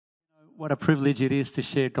What a privilege it is to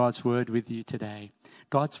share God's word with you today.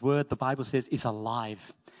 God's word, the Bible says, is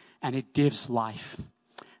alive and it gives life.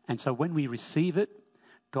 And so when we receive it,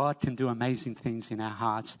 God can do amazing things in our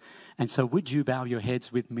hearts. And so would you bow your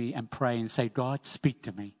heads with me and pray and say, God, speak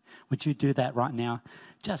to me. Would you do that right now?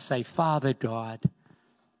 Just say, Father God,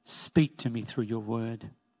 speak to me through your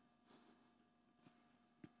word.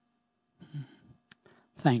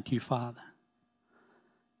 Thank you, Father.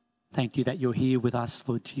 Thank you that you're here with us,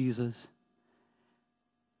 Lord Jesus.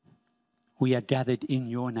 We are gathered in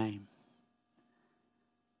your name.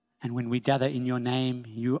 And when we gather in your name,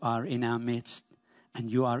 you are in our midst and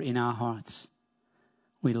you are in our hearts.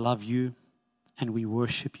 We love you and we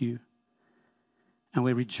worship you. And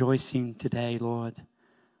we're rejoicing today, Lord,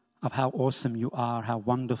 of how awesome you are, how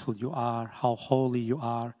wonderful you are, how holy you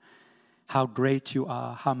are, how great you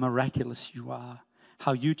are, how miraculous you are,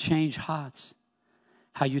 how you change hearts,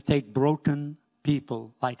 how you take broken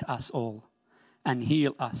people like us all and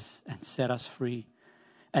heal us and set us free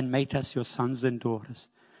and make us your sons and daughters.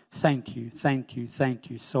 Thank you, thank you, thank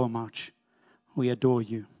you so much. We adore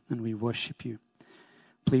you and we worship you.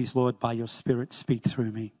 Please, Lord, by your Spirit, speak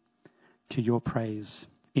through me to your praise.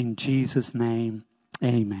 In Jesus' name,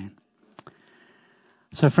 amen.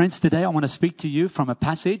 So, friends, today I want to speak to you from a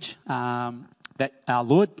passage that our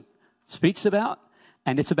Lord speaks about,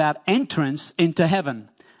 and it's about entrance into heaven.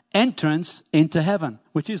 Entrance into heaven,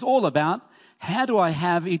 which is all about how do I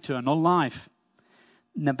have eternal life.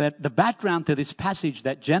 Now, the background to this passage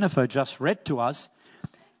that Jennifer just read to us,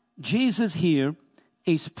 Jesus here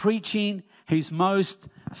is preaching his most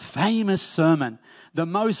famous sermon, the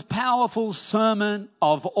most powerful sermon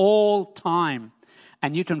of all time.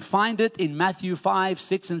 And you can find it in Matthew 5,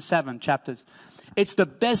 6, and 7 chapters. It's the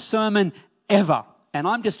best sermon ever. And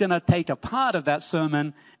I'm just going to take a part of that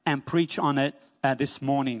sermon and preach on it this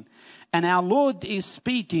morning. And our Lord is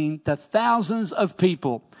speaking to thousands of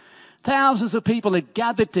people. Thousands of people had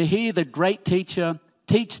gathered to hear the great teacher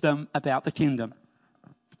teach them about the kingdom.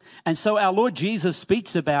 And so our Lord Jesus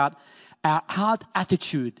speaks about our heart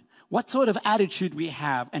attitude, what sort of attitude we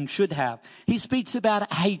have and should have. He speaks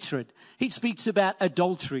about hatred. He speaks about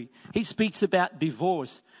adultery. He speaks about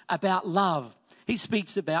divorce, about love. He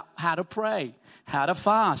speaks about how to pray, how to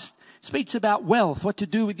fast. He speaks about wealth, what to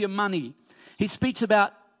do with your money. He speaks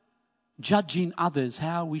about judging others,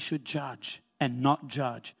 how we should judge and not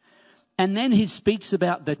judge. And then he speaks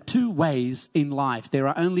about the two ways in life. There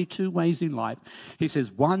are only two ways in life. He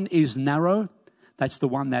says one is narrow. That's the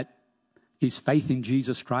one that is faith in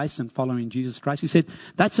Jesus Christ and following Jesus Christ. He said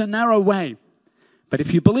that's a narrow way. But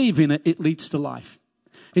if you believe in it, it leads to life.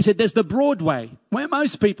 He said there's the broad way where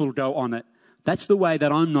most people go on it. That's the way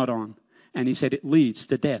that I'm not on. And he said it leads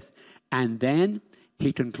to death. And then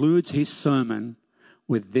he concludes his sermon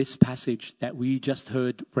with this passage that we just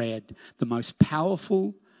heard read, the most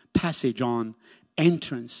powerful passage on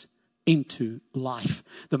entrance into life.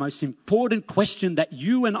 The most important question that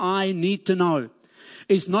you and I need to know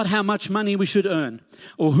is not how much money we should earn,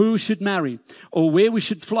 or who should marry, or where we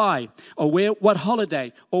should fly, or what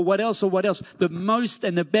holiday, or what else. The most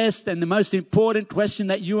and the best and the most important question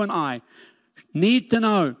that you and I need to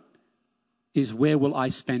know is, where will I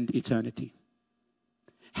spend eternity?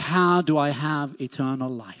 How do I have eternal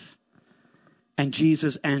life? And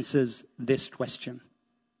Jesus answers this question.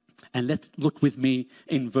 And let's look with me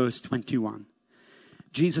in verse 21.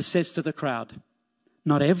 Jesus says to the crowd,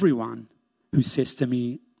 not everyone who says to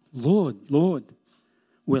me, Lord, Lord,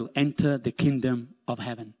 will enter the kingdom of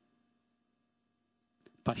heaven,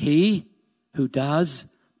 but he who does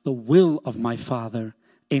the will of my Father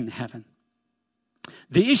in heaven.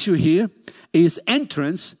 The issue here is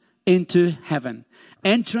entrance into heaven,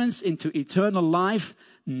 entrance into eternal life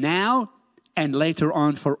now and later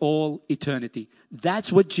on for all eternity.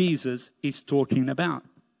 That's what Jesus is talking about.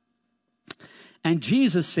 And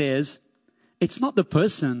Jesus says, it's not the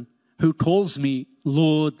person who calls me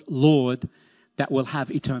Lord, Lord, that will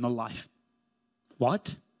have eternal life.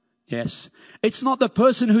 What? Yes. It's not the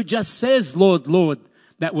person who just says, Lord, Lord,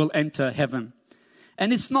 that will enter heaven.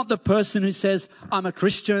 And it's not the person who says, I'm a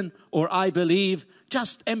Christian or I believe,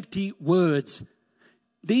 just empty words.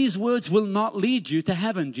 These words will not lead you to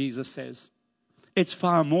heaven, Jesus says. It's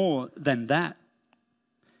far more than that.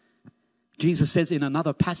 Jesus says in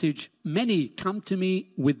another passage, many come to me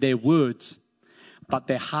with their words, but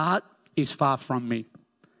their heart is far from me.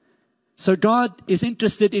 So God is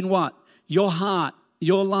interested in what? Your heart,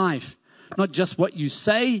 your life. Not just what you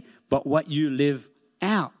say, but what you live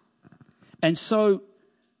out. And so,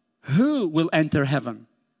 who will enter heaven?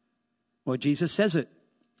 Well, Jesus says it.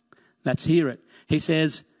 Let's hear it. He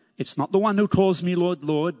says, it's not the one who calls me Lord,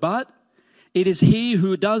 Lord, but It is he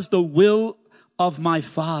who does the will of my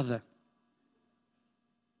Father.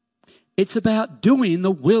 It's about doing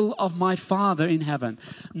the will of my Father in heaven.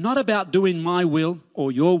 Not about doing my will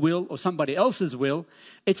or your will or somebody else's will.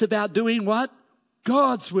 It's about doing what?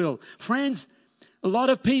 God's will. Friends, a lot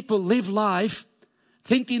of people live life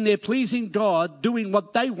thinking they're pleasing God, doing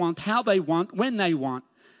what they want, how they want, when they want.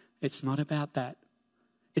 It's not about that.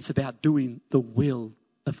 It's about doing the will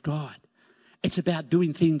of God. It's about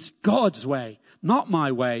doing things God's way, not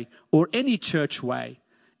my way or any church way.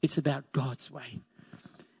 It's about God's way.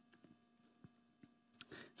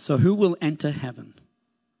 So who will enter heaven?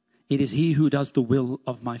 It is he who does the will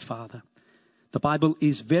of my Father. The Bible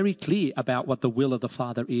is very clear about what the will of the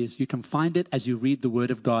Father is. You can find it as you read the Word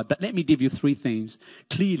of God. But let me give you three things.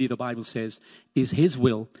 Clearly, the Bible says, is his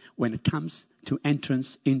will when it comes to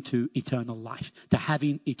entrance into eternal life, to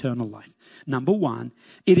having eternal life. Number one,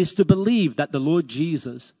 it is to believe that the Lord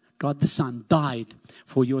Jesus, God the Son, died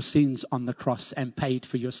for your sins on the cross and paid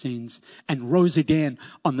for your sins and rose again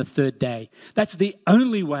on the third day. That's the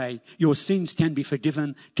only way your sins can be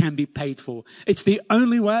forgiven, can be paid for. It's the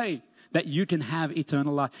only way that you can have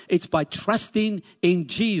eternal life. It's by trusting in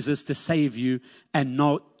Jesus to save you and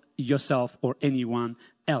not yourself or anyone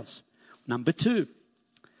else. Number two,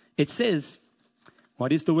 it says,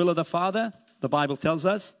 what is the will of the Father? The Bible tells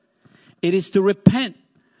us it is to repent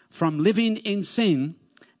from living in sin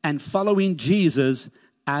and following Jesus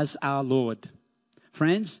as our Lord.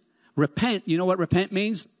 Friends, repent. You know what repent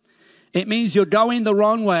means? It means you're going the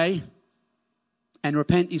wrong way, and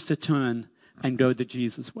repent is to turn and go the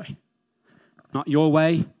Jesus way. Not your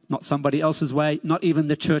way, not somebody else's way, not even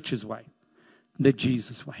the church's way. The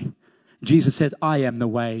Jesus way. Jesus said, I am the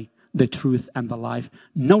way, the truth, and the life.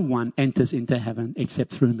 No one enters into heaven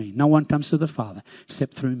except through me. No one comes to the Father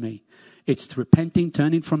except through me. It's repenting,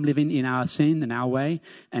 turning from living in our sin and our way,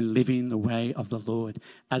 and living the way of the Lord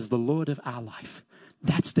as the Lord of our life.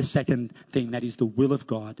 That's the second thing, that is the will of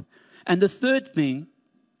God. And the third thing,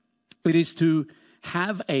 it is to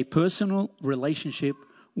have a personal relationship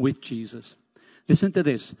with Jesus. Listen to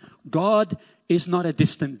this. God is not a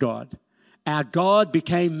distant God. Our God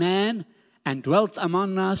became man and dwelt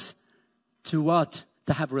among us to what?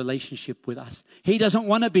 To have a relationship with us. He doesn't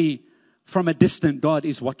want to be from a distant. God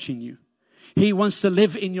is watching you. He wants to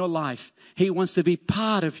live in your life. He wants to be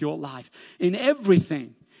part of your life in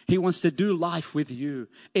everything. He wants to do life with you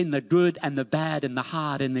in the good and the bad and the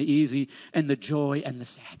hard and the easy and the joy and the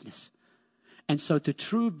sadness. And so the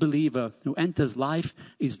true believer who enters life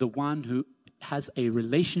is the one who has a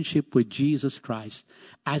relationship with Jesus Christ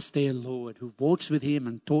as their Lord, who walks with him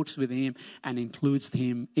and talks with him and includes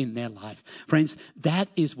him in their life. Friends, that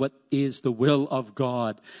is what is the will of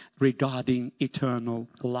God regarding eternal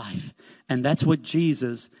life. And that's what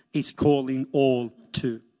Jesus is calling all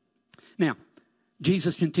to. Now,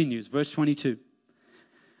 Jesus continues, verse 22.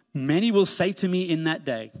 Many will say to me in that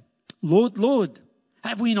day, Lord, Lord,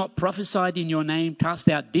 have we not prophesied in your name, cast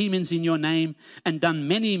out demons in your name, and done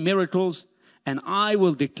many miracles? And I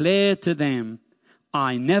will declare to them,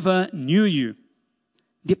 I never knew you.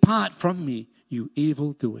 Depart from me, you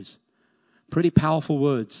evildoers. Pretty powerful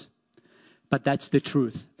words, but that's the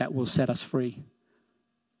truth that will set us free.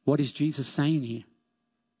 What is Jesus saying here?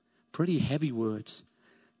 Pretty heavy words.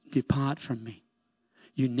 Depart from me.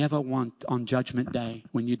 You never want on Judgment Day,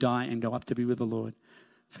 when you die and go up to be with the Lord,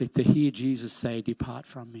 to hear Jesus say, depart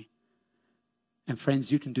from me. And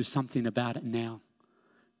friends, you can do something about it now,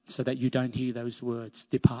 so that you don't hear those words,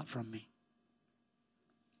 depart from me.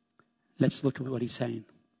 Let's look at what he's saying.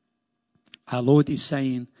 Our Lord is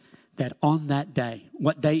saying that on that day,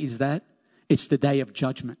 what day is that? It's the day of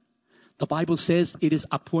judgment. The Bible says it is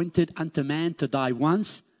appointed unto man to die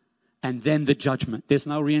once and then the judgment. There's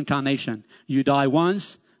no reincarnation. You die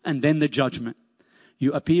once and then the judgment.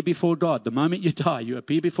 You appear before God. The moment you die, you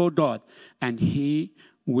appear before God, and he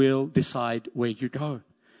will decide where you go.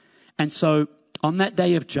 And so on that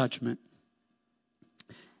day of judgment,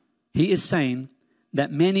 he is saying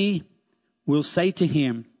that many will say to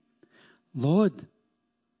him, Lord,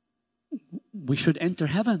 we should enter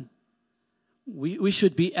heaven. We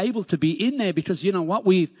should be able to be in there because you know what?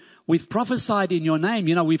 We've prophesied in your name.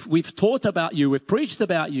 You know, we've taught about you. We've preached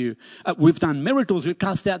about you. We've done miracles. We've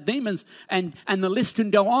cast out demons. And the list can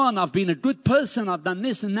go on. I've been a good person. I've done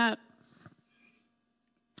this and that.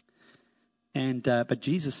 And but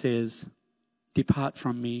Jesus says, depart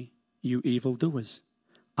from me, you evildoers.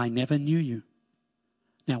 I never knew you.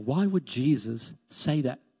 Now, why would Jesus say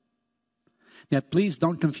that? Now, please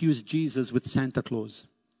don't confuse Jesus with Santa Claus.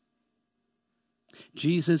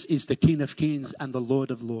 Jesus is the King of Kings and the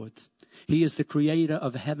Lord of Lords. He is the creator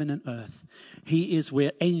of heaven and earth. He is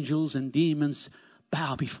where angels and demons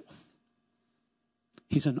bow before.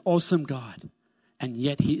 He's an awesome God. And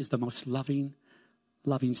yet he is the most loving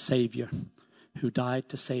Savior who died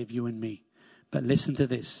to save you and me. But listen to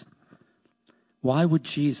this. Why would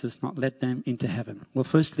Jesus not let them into heaven? Well,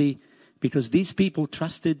 firstly, because these people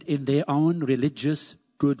trusted in their own religious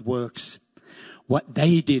good works. What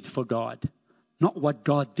they did for God, not what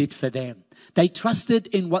God did for them. They trusted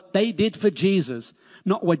in what they did for Jesus,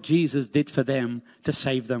 not what Jesus did for them to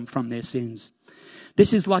save them from their sins.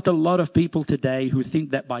 This is like a lot of people today who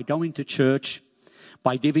think that by going to church,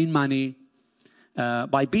 by giving money,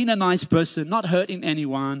 by being a nice person, not hurting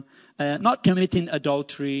anyone, not committing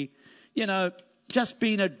adultery, just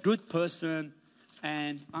being a good person,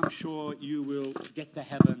 and I'm sure you will get to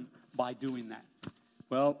heaven by doing that.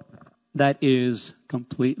 Well, that is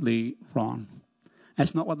completely wrong.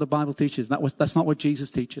 That's not what the Bible teaches. That's not what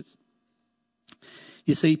Jesus teaches.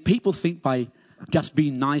 You see, people think by just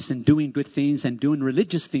being nice and doing good things and doing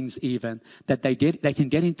religious things even, that they can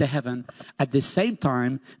get into heaven. At the same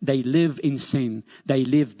time, they live in sin. They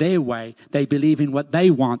live their way. They believe in what they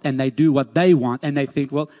want and they do what they want. And they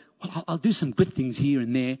think, well, I'll do some good things here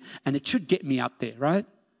and there and it should get me up there, right?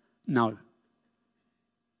 No.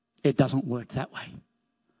 It doesn't work that way.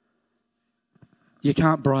 You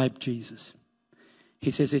can't bribe Jesus. He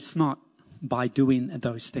says it's not by doing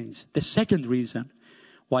those things. The second reason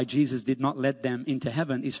why Jesus did not let them into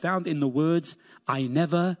heaven is found in the words, I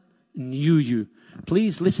never knew you.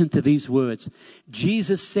 Please listen to these words.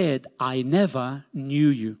 Jesus said, I never knew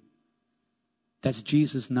you. Does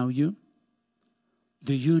Jesus know you?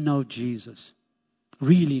 Do you know Jesus?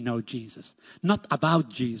 Really know Jesus? Not about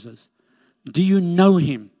Jesus. Do you know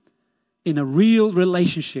him in a real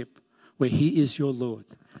relationship where he is your Lord?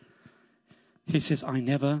 He says, I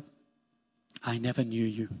never knew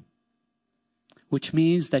you. Which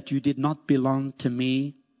means that you did not belong to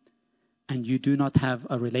me and you do not have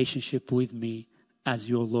a relationship with me as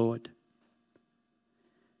your Lord.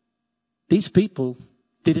 These people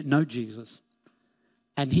didn't know Jesus.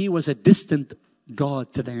 And he was a distant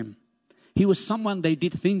God to them. He was someone they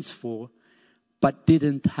did things for, but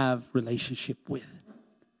didn't have relationship with.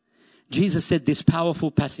 Jesus said this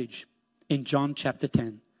powerful passage in John chapter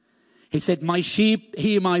 10. He said, my sheep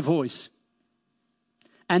hear my voice,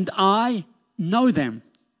 and I know them.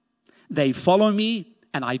 They follow me,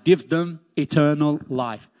 and I give them eternal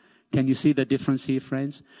life. Can you see the difference here,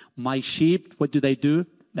 friends? My sheep, what do?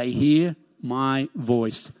 They hear my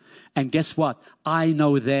voice. And guess what? I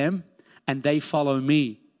know them, and they follow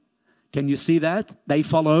me. Can you see that? They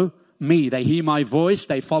follow me. They hear my voice.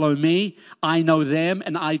 They follow me. I know them,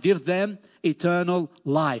 and I give them eternal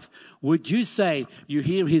life. Would you say you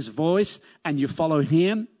hear his voice and you follow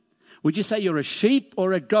him? Would you say you're a sheep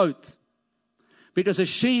or a goat? Because a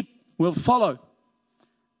sheep will follow.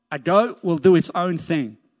 A goat will do its own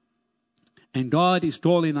thing. And God is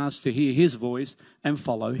calling us to hear his voice and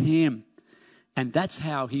follow him. And that's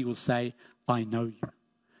how he will say, I know you,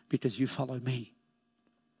 because you follow me.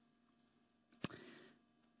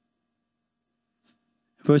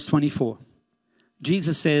 Verse 24.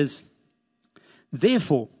 Jesus says,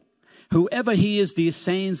 therefore, whoever hears these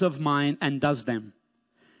sayings of mine and does them.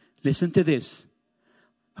 Listen to this.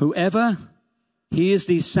 Whoever hears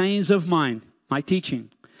these sayings of mine, my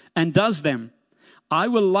teaching, and does them, I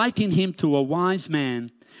will liken him to a wise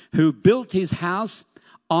man who built his house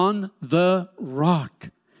on the rock.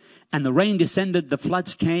 And the rain descended, the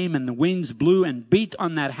floods came, and the winds blew and beat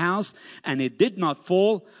on that house, and it did not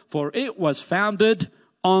fall, for it was founded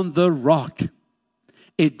on the rock.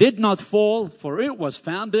 It did not fall, for it was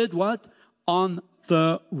founded, what? On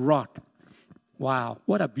the rock. Wow,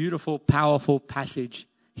 what a beautiful, powerful passage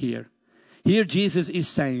here. Here Jesus is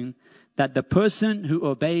saying that the person who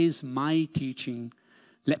obeys my teaching,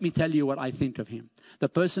 let me tell you what I think of him. The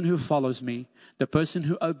person who follows me, the person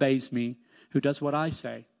who obeys me, who does what I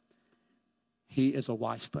say, he is a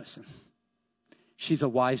wise person. She's a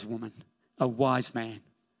wise woman, a wise man.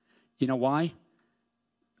 You know why?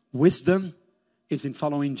 Wisdom is in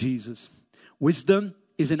following Jesus. Wisdom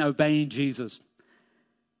is in obeying Jesus.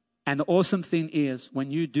 And the awesome thing is,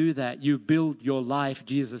 when you do that, you build your life,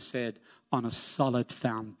 Jesus said, on a solid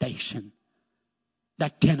foundation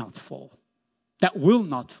that cannot fall, that will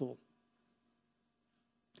not fall.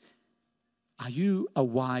 Are you a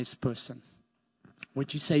wise person?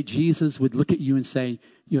 Would you say Jesus would look at you and say,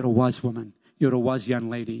 you're a wise woman, you're a wise young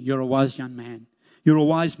lady, you're a wise young man, you're a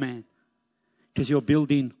wise man, because you're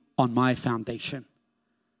building on my foundation.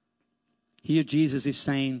 Here Jesus is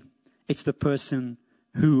saying it's the person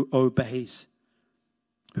who obeys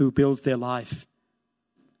who builds their life.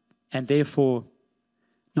 And therefore,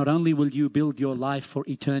 not only will you build your life for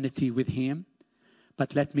eternity with Him,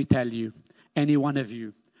 but let me tell you, any one of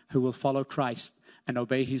you who will follow Christ and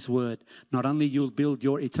obey His word, not only you'll build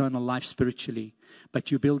your eternal life spiritually,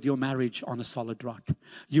 but you build your marriage on a solid rock.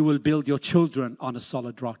 You will build your children on a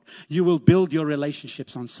solid rock. You will build your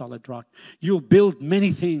relationships on solid rock. You'll build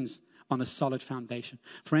many things on a solid foundation.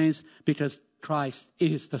 Friends, because Christ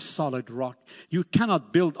is the solid rock. You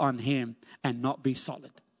cannot build on Him and not be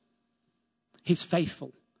solid. He's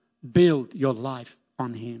faithful. Build your life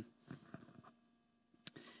on Him.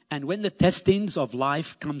 And when the testings of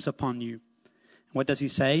life comes upon you, what does He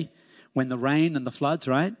say? When the rain and the floods,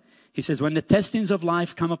 right? He says, when the testings of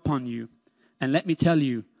life come upon you, and let me tell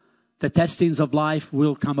you, the testings of life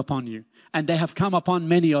will come upon you. And they have come upon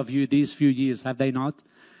many of you these few years, have they not?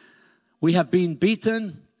 We have been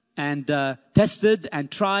beaten and tested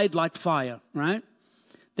and tried like fire, right?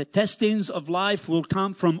 The testings of life will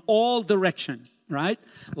come from all directions, right?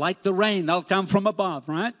 Like the rain, they'll come from above,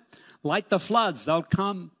 right? Like the floods, they'll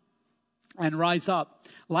come and rise up.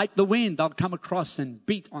 Like the wind, they'll come across and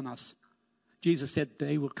beat on us. Jesus said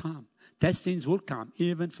they will come. Testings will come,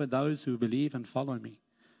 even for those who believe and follow me.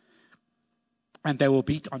 And they will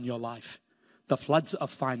beat on your life. The floods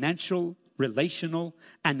of financial, relational,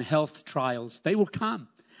 and health trials, they will come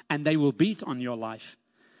and they will beat on your life.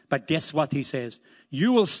 But guess what He says?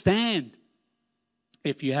 You will stand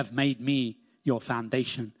if you have made me your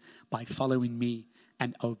foundation by following me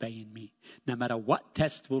and obeying me. No matter what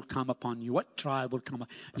test will come upon you, what trial will come,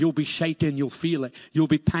 you'll be shaken, you'll feel it, you'll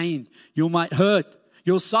be pained, you might hurt,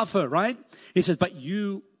 you'll suffer, right? He says, but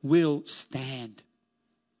you will stand.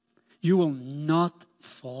 You will not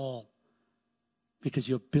fall because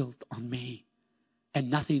you're built on me. And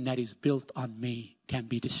nothing that is built on me can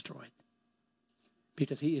be destroyed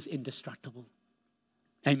because He is indestructible.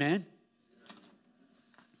 Amen?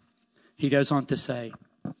 He goes on to say,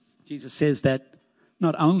 Jesus says that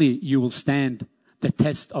not only you will stand the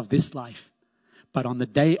test of this life, but on the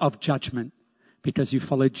day of judgment, because you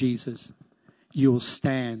follow Jesus, you will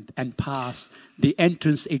stand and pass the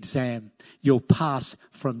entrance exam. You'll pass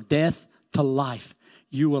from death to life.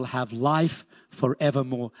 You will have life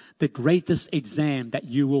forevermore. The greatest exam that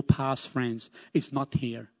you will pass, friends, is not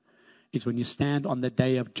here. It's when you stand on the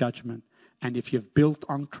day of judgment. And if you've built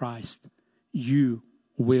on Christ, you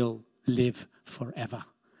will live forever.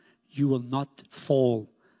 You will not fall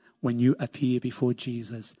when you appear before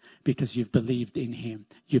Jesus because you've believed in Him.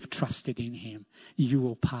 You've trusted in Him. You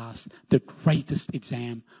will pass the greatest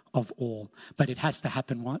exam of all. But it has to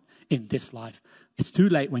happen what? In this life. It's too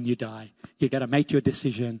late when you die. You've got to make your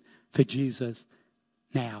decision for Jesus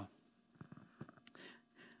now.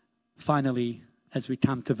 Finally, as we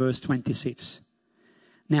come to verse 26.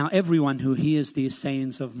 Now everyone who hears these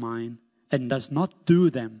sayings of mine and does not do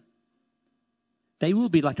them, they will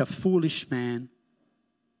be like a foolish man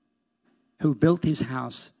who built his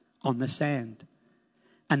house on the sand.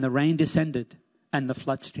 And the rain descended, and the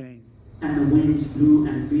floods came. And the winds blew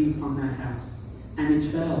and beat on that house. And it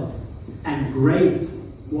fell, and great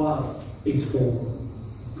was its fall.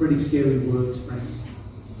 Pretty scary words, friends.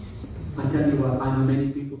 I tell you what, I know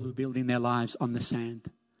many people who are building their lives on the sand.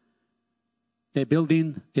 They're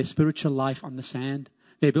building their spiritual life on the sand.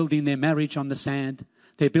 They're building their marriage on the sand.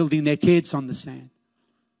 They're building their kids on the sand.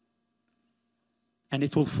 And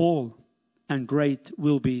it will fall, and great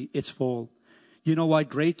will be its fall. You know why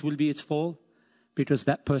great will be its fall? Because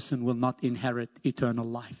that person will not inherit eternal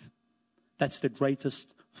life. That's the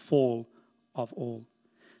greatest fall of all.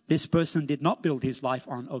 This person did not build his life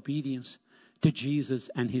on obedience to Jesus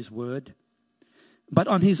and His word, but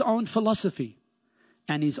on his own philosophy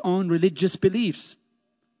and his own religious beliefs,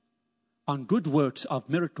 on good works of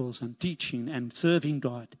miracles and teaching and serving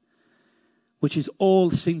God, which is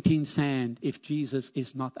all sinking sand if Jesus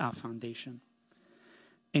is not our foundation.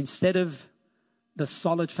 Instead of the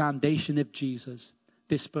solid foundation of Jesus,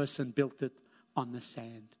 this person built it on the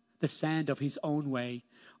sand of his own way,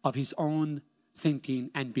 of his own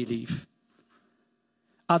thinking and belief.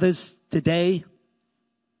 Others today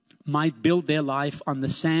might build their life on the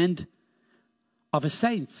sand of a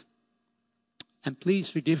saint. And please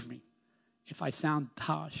forgive me if I sound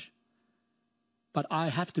harsh, but I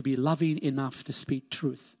have to be loving enough to speak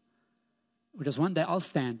truth. Because one day I'll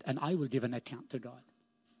stand and I will give an account to God.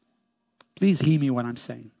 Please hear me what I'm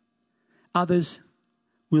saying. Others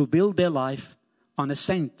will build their life on a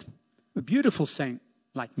saint, a beautiful saint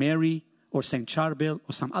like Mary or Saint Charbel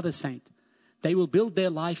or some other saint. They will build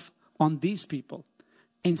their life on these people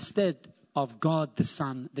instead of God the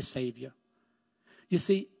Son, the Savior. You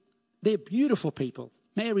see, they're beautiful people.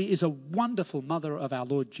 Mary is a wonderful mother of our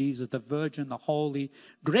Lord Jesus, the Virgin, the Holy,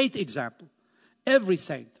 great example. Every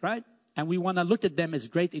saint, right? And we want to look at them as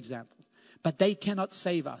great examples. But they cannot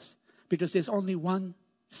save us because there's only one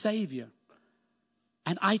Savior.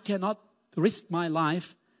 And I cannot risk my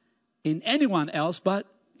life in anyone else but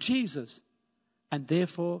Jesus. And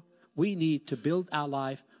therefore, we need to build our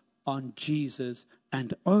life on Jesus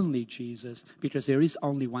and only Jesus, because there is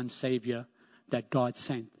only one Savior that God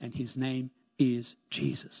sent, and His name is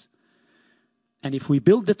Jesus. And if we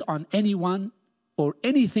build it on anyone or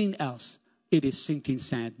anything else, it is sinking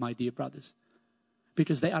sand, my dear brothers,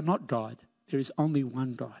 because they are not God. There is only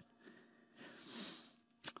one God.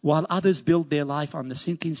 While others build their life on the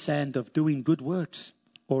sinking sand of doing good works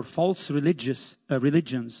or false religions, a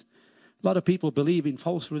lot of people believe in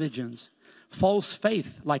false religions, false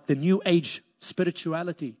faith, like the New Age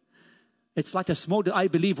spirituality. It's like a small, I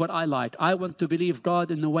believe what I like. I want to believe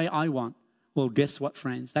God in the way I want. Well, guess what,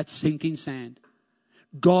 friends? That's sinking sand.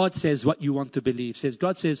 God says what you want to believe.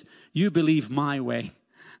 God says, you believe my way.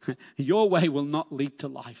 Your way will not lead to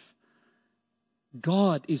life.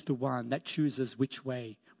 God is the one that chooses which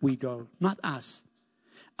way we go, not us.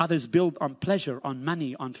 Others build on pleasure, on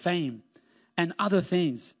money, on fame, and other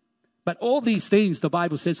things. But all these things, the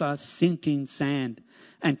Bible says, are sinking sand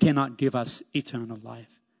and cannot give us eternal life.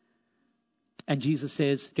 And Jesus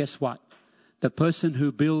says, guess what? The person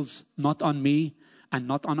who builds not on me and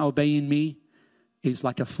not on obeying me is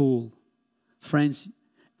like a fool. Friends,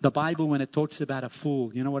 the Bible, when it talks about a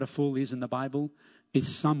fool, you know what a fool is in the Bible?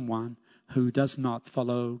 Is someone who does not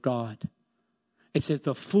follow God. It says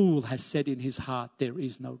the fool has said in his heart, there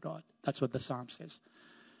is no God. That's what the Psalm says.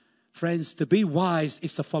 Friends, to be wise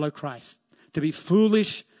is to follow Christ. To be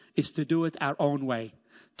foolish is to do it our own way.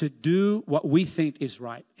 To do what we think is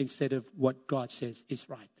right instead of what God says is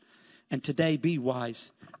right. And today, be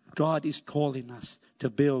wise. God is calling us to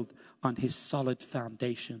build on His solid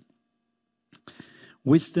foundation.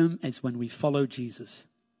 Wisdom is when we follow Jesus.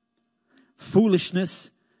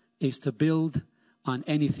 Foolishness is to build on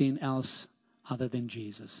anything else other than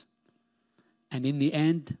Jesus. And in the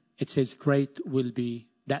end, it says, great will be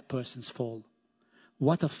that person's fall.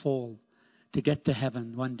 What a fall to get to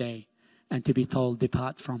heaven one day and to be told,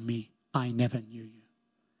 depart from me, I never knew you.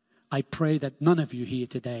 I pray that none of you here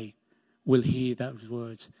today will hear those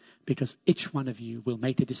words, because each one of you will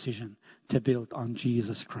make a decision to build on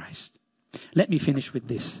Jesus Christ. Let me finish with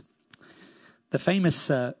this. The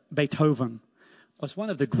famous Beethoven was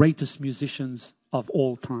one of the greatest musicians of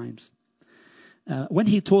all times. When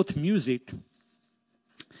he taught music,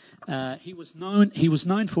 he was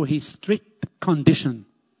known for his strict condition.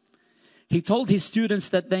 He told his students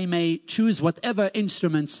that they may choose whatever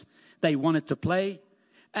instruments they wanted to play,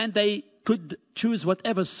 and they could choose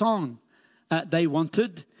whatever song they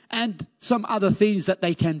wanted, and some other things that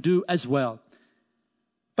they can do as well.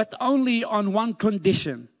 But only on one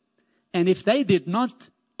condition. And if they did not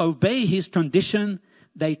obey his condition,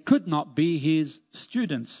 they could not be his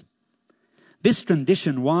students. This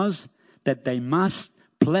condition was that they must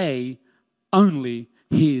play only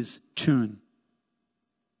his tune.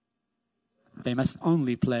 They must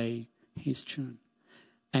only play his tune.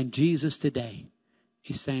 And Jesus today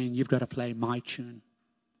is saying, you've got to play my tune.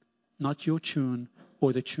 Not your tune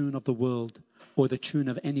or the tune of the world or the tune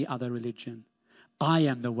of any other religion. I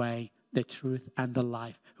am the way, the truth, and the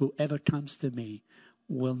life. Whoever comes to me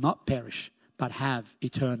will not perish, but have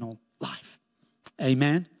eternal life.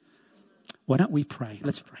 Amen. Why don't we pray?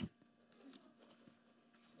 Let's pray.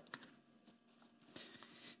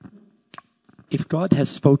 If God has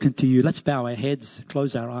spoken to you, let's bow our heads,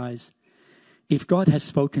 close our eyes. If God has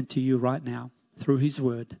spoken to you right now through His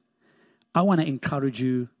Word, I want to encourage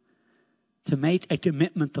you to make a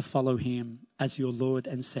commitment to follow Him as your Lord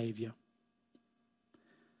and Savior.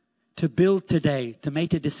 To build today, to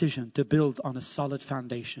make a decision to build on a solid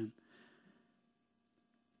foundation.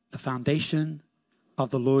 The foundation of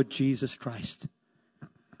the Lord Jesus Christ.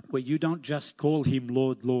 Where you don't just call Him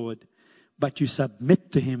Lord, Lord, but you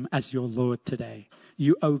submit to Him as your Lord today.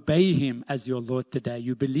 You obey Him as your Lord today.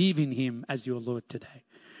 You believe in Him as your Lord today.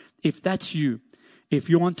 If that's you, if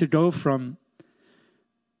you want to go from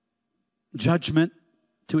judgment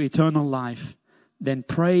to eternal life, then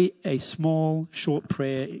pray a small, short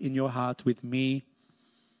prayer in your heart with me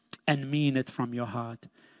and mean it from your heart.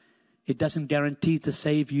 It doesn't guarantee to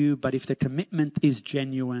save you, but if the commitment is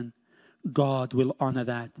genuine, God will honor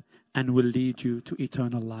that and will lead you to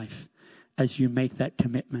eternal life as you make that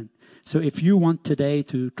commitment. So if you want today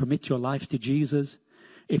to commit your life to Jesus,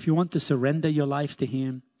 if you want to surrender your life to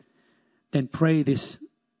Him, then pray this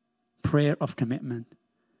prayer of commitment.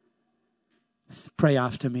 Pray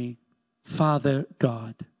after me. Father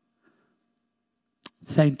God,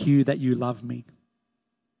 thank you that you love me.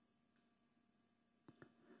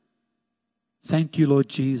 Thank you, Lord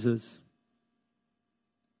Jesus,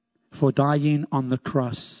 for dying on the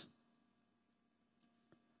cross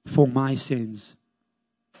for my sins.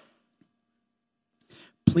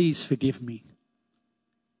 Please forgive me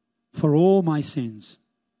for all my sins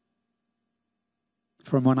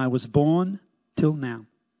from when I was born till now.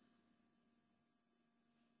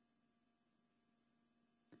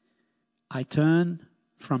 I turn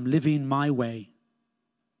from living my way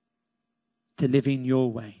to living your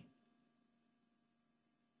way.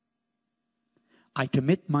 I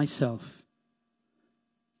commit myself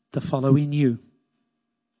to following you,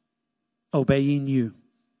 obeying you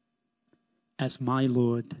as my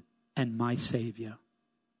Lord and my Savior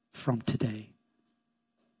from today.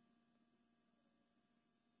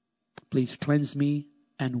 Please cleanse me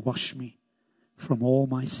and wash me from all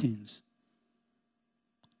my sins.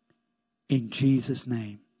 In Jesus'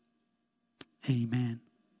 name, amen.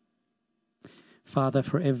 Father,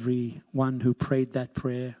 for everyone who prayed that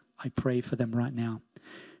prayer, I pray for them right now.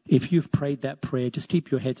 If you've prayed that prayer, just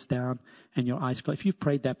keep your heads down and your eyes closed. If you've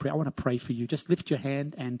prayed that prayer, I want to pray for you. Just lift your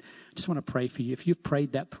hand and I just want to pray for you. If you've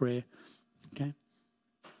prayed that prayer, okay?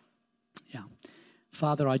 Yeah.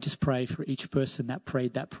 Father, I just pray for each person that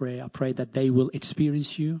prayed that prayer. I pray that they will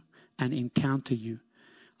experience you and encounter you.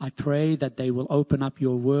 I pray that they will open up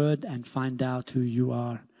your word and find out who you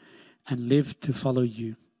are and live to follow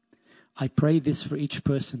you. I pray this for each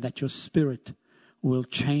person, that your spirit will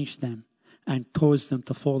change them and cause them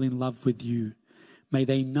to fall in love with you. May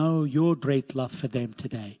they know your great love for them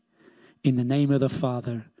today. In the name of the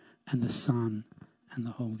Father and the Son and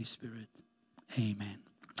the Holy Spirit. Amen.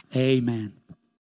 Amen.